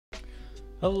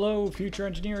Hello future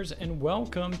engineers, and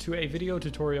welcome to a video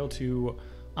tutorial to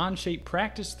OnShape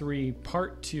Practice 3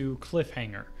 Part 2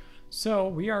 Cliffhanger. So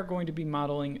we are going to be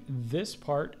modeling this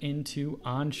part into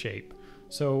OnShape.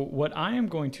 So what I am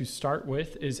going to start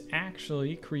with is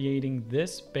actually creating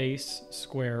this base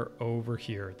square over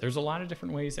here. There's a lot of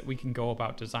different ways that we can go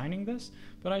about designing this,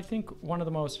 but I think one of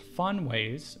the most fun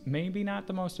ways, maybe not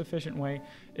the most efficient way,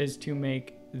 is to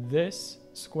make this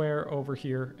square over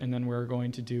here, and then we're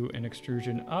going to do an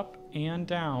extrusion up and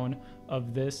down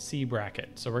of this C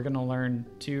bracket. So we're going to learn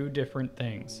two different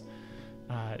things.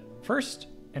 First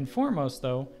and foremost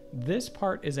though, this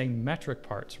part is a metric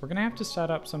part, so we're going to have to set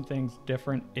up some things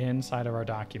different inside of our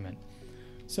document.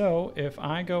 So if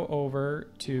I go over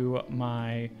to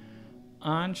my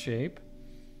OnShape,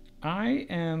 I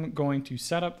am going to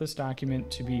set up this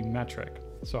document to be metric.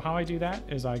 So how I do that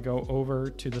is I go over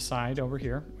to the side over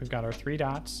here. We've got our three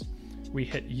dots. We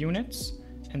hit units,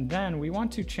 and then we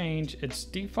want to change, its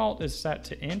default is set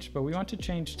to inch, but we want to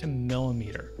change to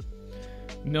millimeter.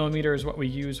 Millimeter is what we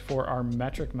use for our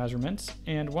metric measurements,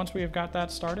 and once we have got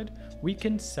that started, we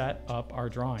can set up our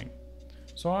drawing.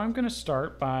 So I'm going to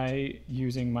start by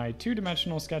using my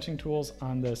two-dimensional sketching tools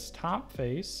on this top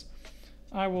face.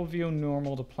 I will view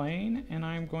normal to plane, and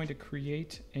I'm going to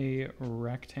create a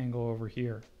rectangle over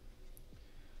here.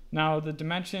 Now the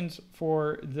dimensions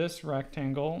for this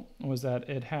rectangle was that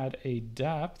it had a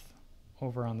depth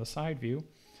over on the side view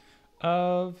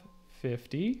of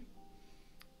 50,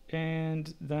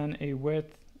 and then a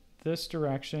width this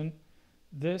direction.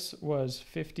 This was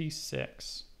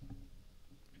 56.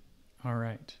 All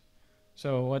right,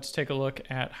 so let's take a look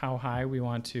at how high we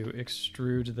want to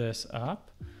extrude this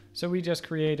up. So we just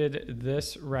created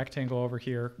this rectangle over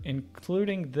here,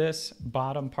 including this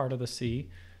bottom part of the C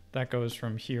that goes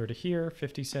from here to here,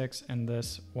 56, and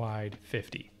this wide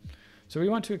 50. So we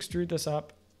want to extrude this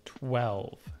up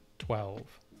 12.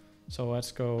 So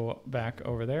let's go back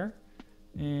over there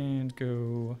and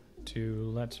go to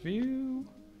Let's View,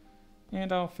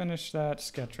 and I'll finish that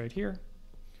sketch right here.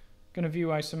 Gonna view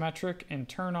isometric and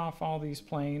turn off all these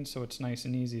planes so it's nice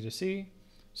and easy to see.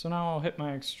 So now I'll hit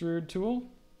my extrude tool.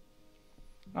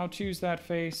 I'll choose that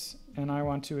face, and I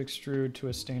want to extrude to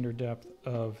a standard depth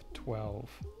of 12.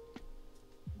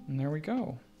 And there we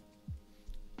go.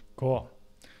 Cool.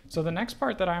 So the next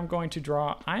part that I'm going to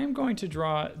draw, I am going to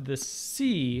draw the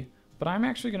C, but I'm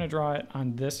actually going to draw it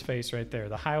on this face right there,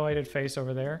 the highlighted face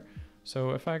over there.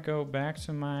 So if I go back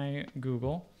to my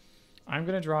Google, I'm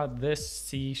going to draw this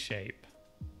C shape.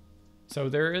 So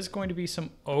there is going to be some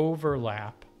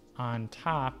overlap on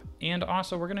top, and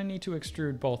also we're going to need to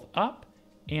extrude both up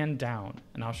and down,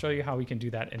 and I'll show you how we can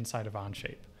do that inside of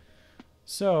OnShape.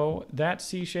 So that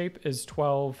C shape is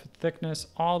 12 thickness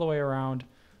all the way around,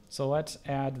 so let's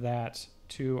add that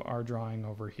to our drawing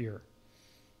over here.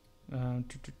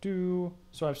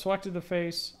 So I've selected the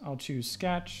face, I'll choose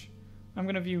sketch. I'm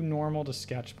going to view normal to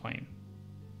sketch plane.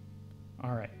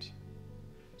 All right,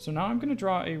 so now I'm going to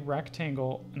draw a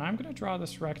rectangle, and I'm going to draw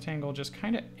this rectangle just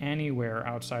kind of anywhere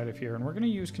outside of here, and we're going to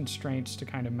use constraints to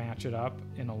kind of match it up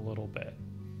in a little bit.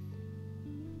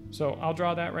 So I'll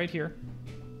draw that right here.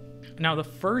 Now the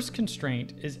first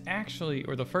constraint is actually,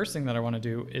 or the first thing that I want to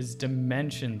do is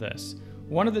dimension this.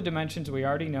 One of the dimensions we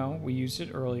already know, we used it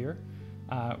earlier.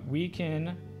 We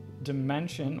can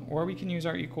dimension, or we can use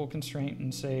our equal constraint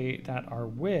and say that our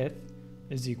width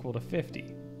is equal to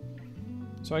 50.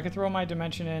 So I could throw my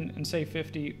dimension in and say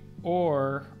 50,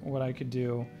 or what I could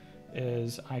do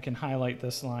is I can highlight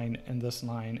this line and this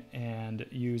line, and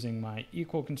using my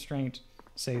equal constraint,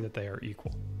 say that they are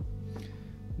equal.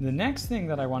 The next thing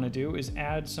that I want to do is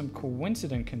add some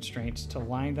coincident constraints to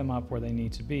line them up where they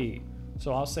need to be.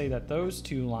 So I'll say that those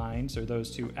two lines, or those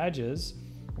two edges,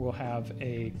 will have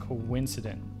a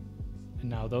coincident. And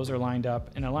now those are lined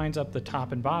up, and it lines up the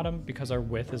top and bottom because our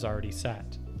width is already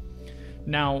set.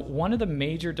 Now, one of the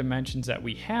major dimensions that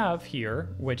we have here,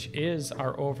 which is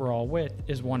our overall width,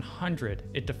 is 100.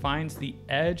 It defines the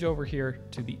edge over here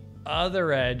to the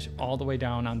other edge all the way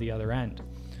down on the other end.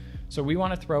 So we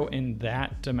want to throw in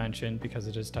that dimension because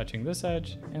it is touching this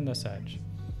edge and this edge.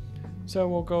 So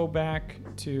we'll go back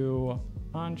to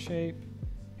OnShape.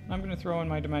 I'm going to throw in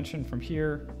my dimension from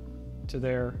here to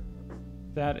there.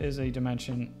 That is a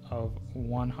dimension of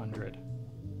 100.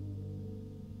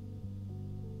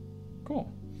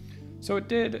 Cool. So it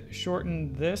did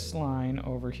shorten this line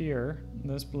over here,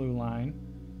 this blue line,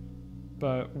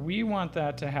 but we want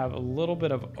that to have a little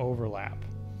bit of overlap.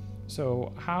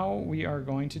 So how we are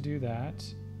going to do that,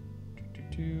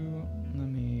 let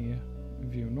me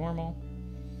view normal.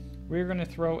 We're going to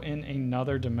throw in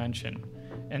another dimension.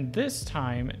 And this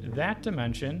time, that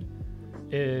dimension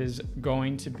is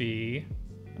going to be,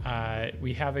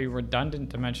 we have a redundant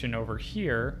dimension over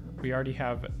here. We already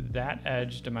have that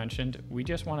edge dimensioned. We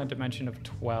just want a dimension of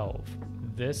 12.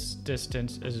 This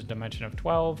distance is a dimension of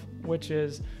 12, which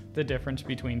is the difference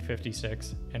between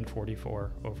 56 and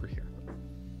 44 over here.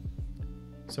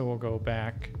 So we'll go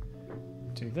back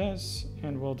to this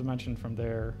and we'll dimension from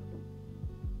there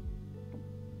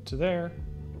to there.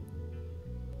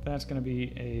 That's going to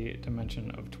be a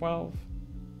dimension of 12.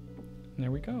 And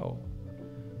there we go.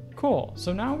 Cool.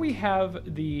 So now we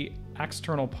have the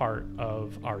external part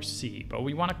of our C, but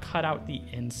we want to cut out the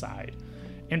inside.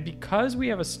 And because we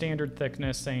have a standard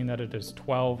thickness saying that it is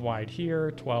 12 wide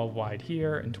here, 12 wide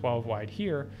here, and 12 wide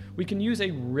here, we can use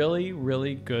a really,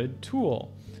 really good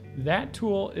tool. That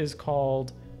tool is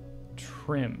called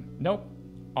trim. Nope,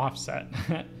 offset.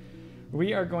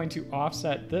 We are going to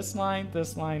offset this line,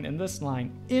 and this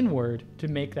line inward to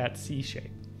make that C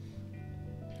shape.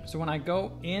 So when I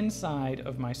go inside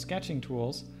of my sketching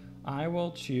tools, I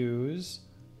will choose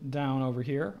down over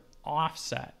here,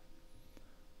 offset.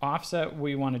 Offset,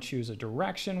 we want to choose a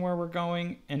direction where we're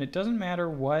going, and it doesn't matter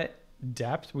what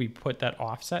depth we put that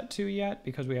offset to yet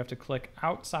because we have to click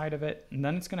outside of it, and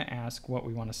then it's going to ask what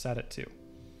we want to set it to.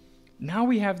 Now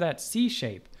we have that C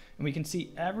shape, and we can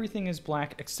see everything is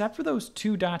black except for those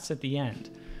 2 dots at the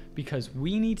end because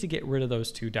we need to get rid of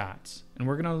those 2 dots. And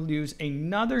we're going to use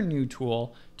another new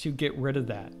tool to get rid of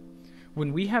that.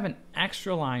 When we have an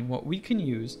extra line, what we can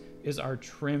use is our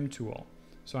trim tool.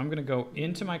 So I'm going to go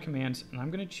into my commands and I'm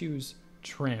going to choose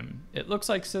trim. It looks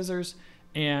like scissors,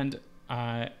 and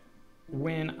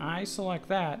when I select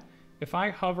that, if I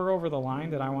hover over the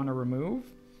line that I want to remove,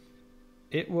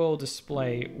 it will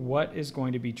display what is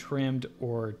going to be trimmed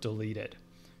or deleted.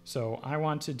 So I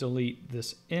want to delete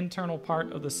this internal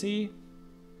part of the C.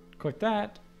 Click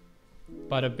that.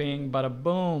 Bada bing, bada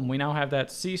boom. We now have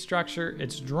that C structure.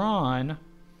 It's drawn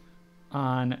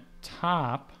on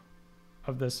top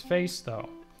of this face though.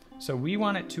 So we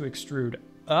want it to extrude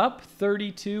up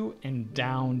 32 and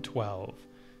down 12,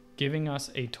 giving us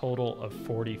a total of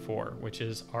 44, which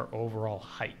is our overall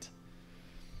height.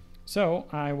 So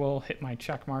I will hit my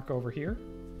check mark over here.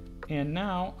 And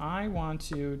now I want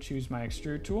to choose my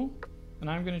extrude tool, and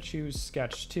I'm going to choose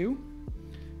sketch 2.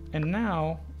 And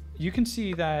now you can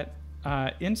see that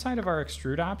inside of our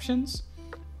extrude options,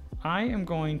 I am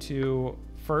going to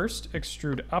first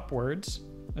extrude upwards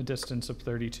a distance of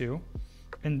 32.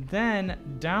 And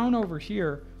then down over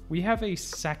here, we have a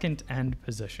second end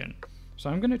position. So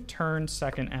I'm going to turn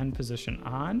second end position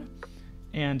on,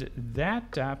 and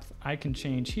that depth I can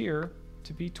change here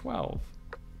to be 12.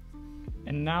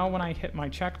 And now when I hit my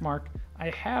check mark, I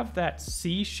have that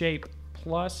C shape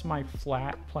plus my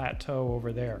flat plateau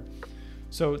over there.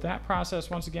 So that process,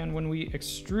 once again, when we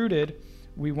extruded,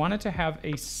 we wanted to have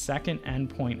a second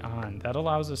endpoint on. That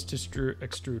allows us to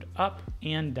extrude up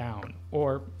and down,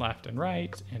 or left and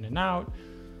right, in and out.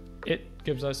 It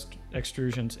gives us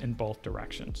extrusions in both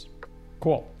directions.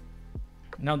 Cool.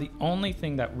 Now the only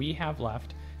thing that we have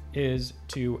left is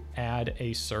to add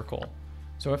a circle.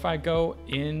 So if I go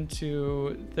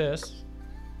into this,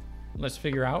 let's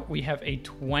figure out, we have a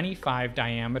 25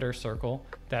 diameter circle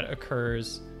that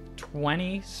occurs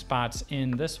 20 spots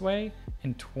in this way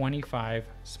and 25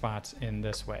 spots in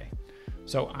this way.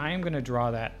 So I'm going to draw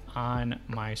that on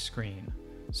my screen.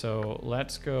 So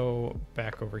let's go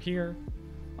back over here.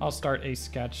 I'll start a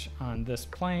sketch on this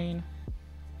plane,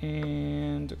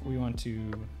 and we want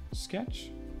to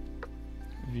sketch,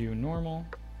 view normal,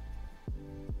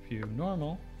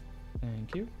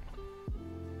 thank you.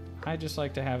 I just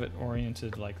like to have it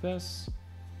oriented like this.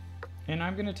 And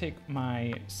I'm going to take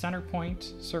my center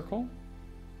point circle,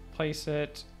 place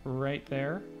it right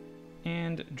there,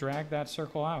 and drag that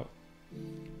circle out.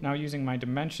 Now using my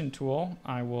dimension tool,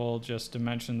 I will just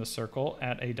dimension the circle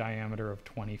at a diameter of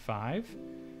 25.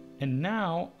 And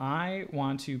now I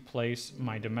want to place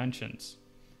my dimensions.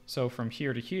 So from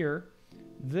here to here,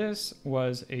 this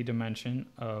was a dimension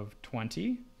of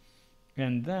 20.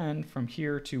 And then from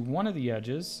here to one of the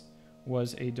edges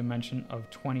was a dimension of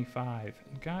 25.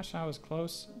 And gosh, I was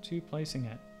close to placing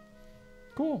it.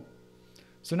 Cool.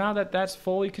 So now that that's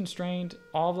fully constrained,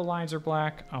 all the lines are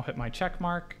black, I'll hit my check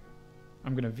mark.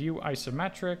 I'm going to view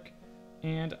isometric,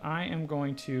 and I am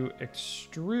going to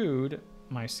extrude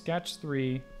my sketch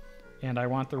 3, and I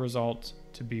want the result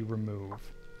to be remove.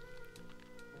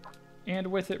 And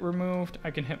with it removed, I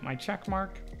can hit my check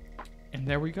mark, and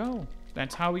there we go.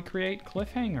 That's how we create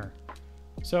Cliffhanger.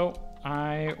 So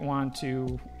I want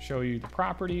to show you the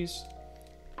properties.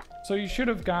 So you should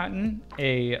have gotten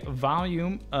a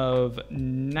volume of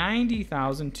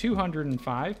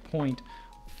 90,205.5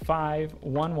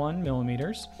 511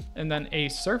 millimeters, and then a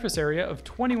surface area of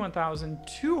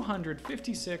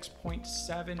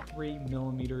 21,256.73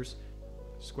 millimeters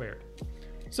squared.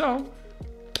 So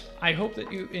I hope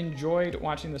that you enjoyed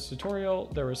watching this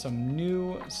tutorial. There was some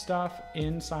new stuff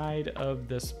inside of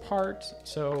this part.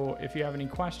 So if you have any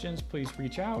questions, please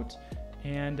reach out.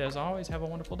 And as always, have a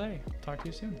wonderful day. Talk to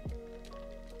you soon.